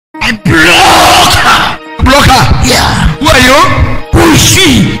her? Yeah. Who are you? Who is she?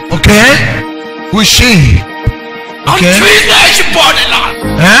 Okay. Who is she? Okay. On Tuesday she bought a lot.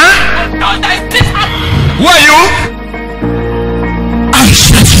 Who are you?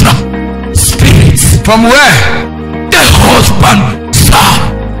 Ancestral Spirit. From where? The husband, sir.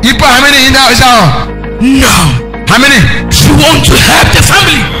 You put how many in that house? No. How many? She wants to help the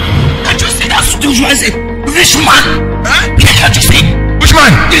family. Can't you see that TOUJOURS is a rich man? Yeah, can't you see? Which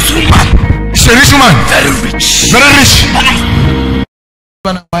man? This woman. She's a rich woman. Very rich. Very rich.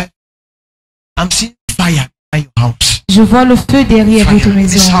 I'm seeing fire in your house. Je vois le feu derrière votre This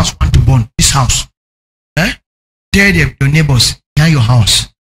maison. house want to burn. This house. Tell your neighbors near your house.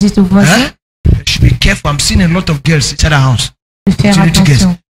 Dites aux voisins They should be careful. I'm seeing a lot of girls inside the house. de faire Little girls.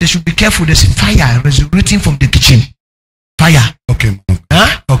 attention. They should be careful. There's fire resurrecting from the kitchen. Fire. Okay.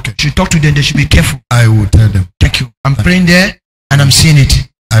 Okay. You should talk to them. They should be careful. I will tell them. Thank you. I'm praying there and I'm seeing it.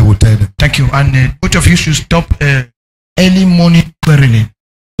 I will tell them. Thank you. And both of you should stop early morning quarreling.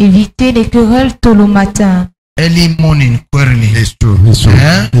 Évitez les querelles tôt le matin. Early morning quarreling. It's true. It's true.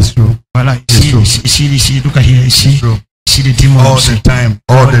 It's true. Voilà. See, look at here. See the demon. All the time.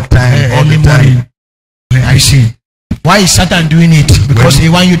 All the time. All Early the time. morning. I see. Why is Satan doing it? Because he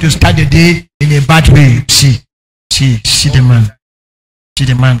wants you to start the day in a bad way. See the man. See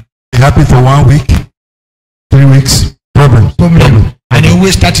the man. Be happy for 1 week, 3 weeks. Problem. And he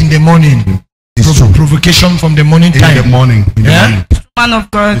always start in the morning. It's true. Provocation from the morning time. In the morning. Man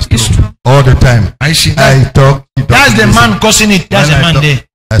of God, it's true. All the time. I see. I talk. That's the man causing it. That's the man there.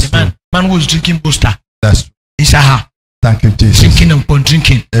 That's The man who was drinking Booster. That's true. Inside her. Thank you, Jesus. Drinking upon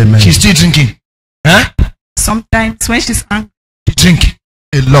drinking. Amen. She's still drinking. Sometimes when she's angry. She drink.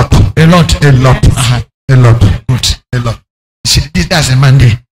 A lot. A lot. A lot. A lot. Good. A lot. See, that's a man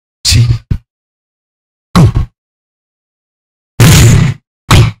there. See. Go.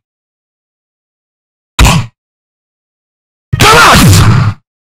 Come out!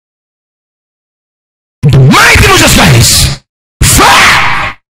 The mighty Moses Christ.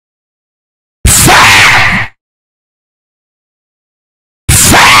 Fire! Fire!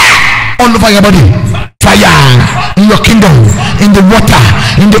 Fire! All over your body. Fire in your kingdom, in the water,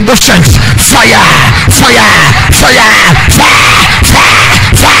 in the oceans. Fire! Fire! Fire! Fire! Fire!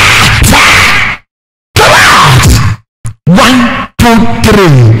 Fire! Fire! Come out! 1, 2,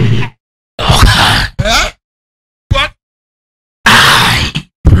 3. What? I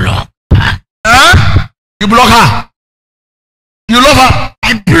block her. You block her. You love her.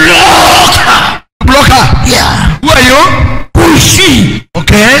 I block her. You block her. Yeah. Who are you? Who is she?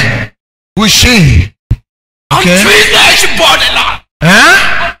 Okay. Who is she? On Tuesday she bought a lot.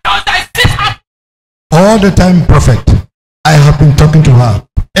 All the time, prophet. I have been talking to her.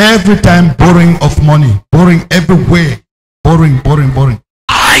 Every time borrowing of money. Borrowing everywhere. Borrowing.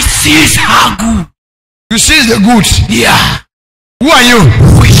 I seize her good. You seize the goods. Yeah. Who are you?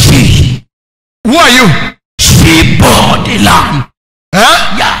 Who is she? Who are you? She bought the land.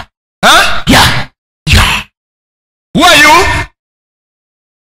 Yeah. Yeah. Yeah. Who are you?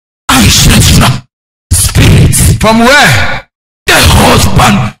 Ancestral Spirit. From where? The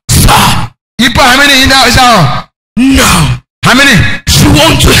husband, sir. You put how many in that house? No. How many? She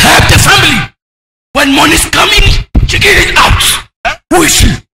wants to help the family. When money's coming, she give it out. Who is she?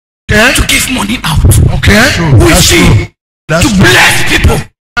 Okay. To give money out. Okay. Who is she? That's To bless people.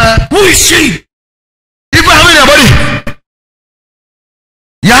 Who is she? You put how many in your body?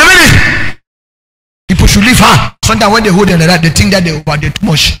 You how many? People should leave her. Sometimes when they hold them like that, they think that they're too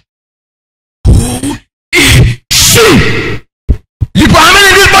much. Who is she? You put how many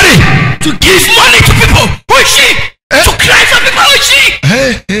in this body? To give money to people. Who is she? To cry for people. Who is she?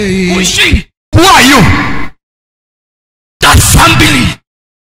 Hey. Who is she? Who are you? That family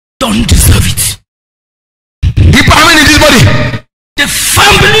don't deserve it. You put how many in this body? The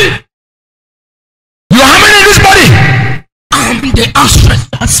family. You how many in this body? I'm the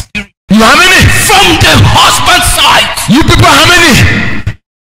ancestral spirit. You how many? From the husband's side. You people how many?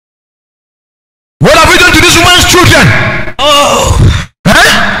 What have we done to this woman's children? Oh.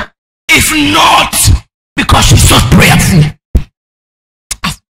 If not, because she's so prayerful.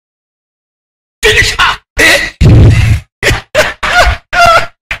 Finish her.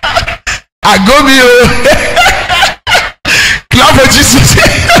 I go me. Clap for Jesus.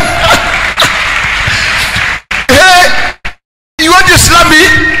 Hey, you want to slap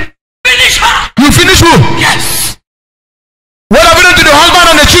me? Finish her. You finish who? Yes. What have you done to the husband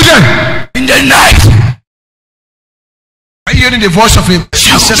and the children? In the night. Are you hearing the voice of him?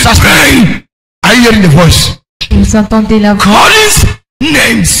 Praying. Are you hearing the voice? Vous entendez la voix. Callings.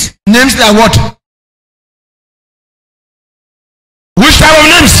 Names. Names like what? Which type of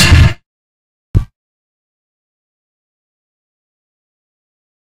names?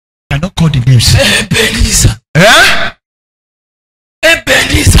 the names. Ebenezer. Eh?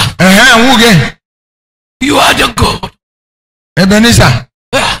 Ebenezer. Who again? You are the God. Ebenezer.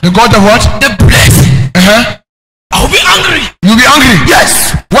 The God of what? The blessing. I'll be angry. You'll be angry?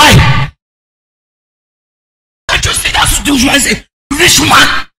 Yes. Why? Can't you see that's TOUJOURS is a rich man?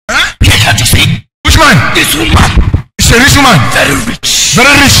 Can't you see? Which man? This woman. It's a rich woman. Very rich.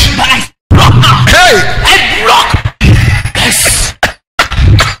 Very rich. But I block now. Hey! I block. Yes.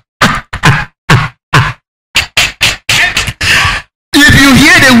 If you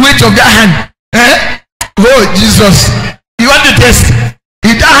hear the weight of that hand, oh Jesus, you want to test?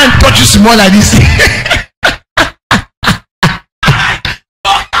 If that hand touches more like this,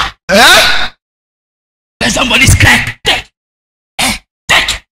 Let somebody cry. Take.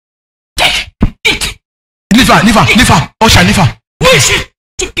 Leave her. Osha, leave her. Who is she?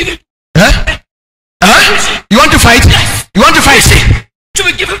 To give it. You want to fight? Yes. You want to fight? To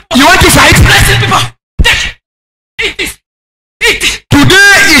be given. You want to fight? Blessing people. Take. Eat this. Eat.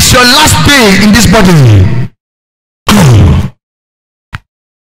 Today is your last day in this body. Go.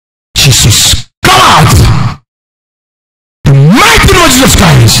 Jesus, come out. The mighty Lord Jesus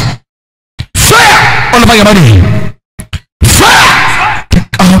Christ. Fire all over your body. Fire. Take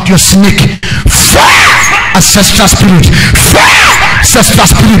out your snake. Fire. Ancestral spirit. Fire. Ancestral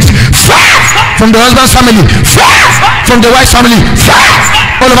spirit. Fire. From the husband's family. Fire. From the wife's family. Fire.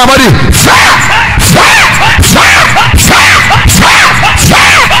 All over body. Fire. Fire. Fire. Fire. Fire.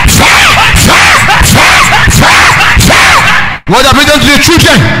 Fire. Fire. Fire. Fire. Fire. Fire. What have you done to the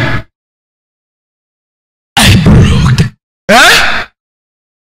children? I broke.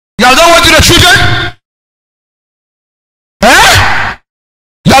 You have done what to the children?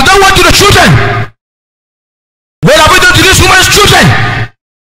 You have done what to the children? What have you done to this woman's children?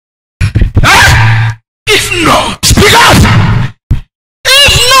 If not, Speak out!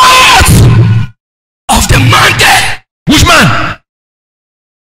 if not of the man there, Which man?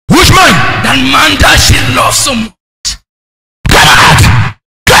 Which man? that man that she loves so much. Get out!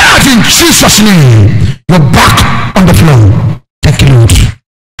 Get out in Jesus' name! You're back on the floor. Thank you, Lord.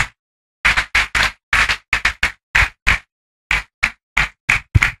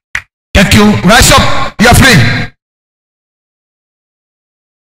 Thank you. Rise up. You are free.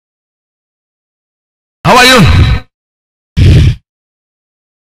 How are you?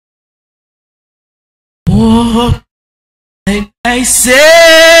 Oh, and I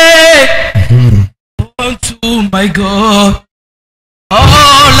say unto my God, all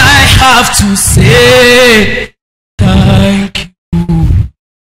I have to say, thank you,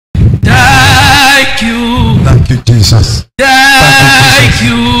 thank you, Thank you, Jesus. thank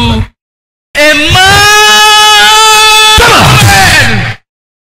you.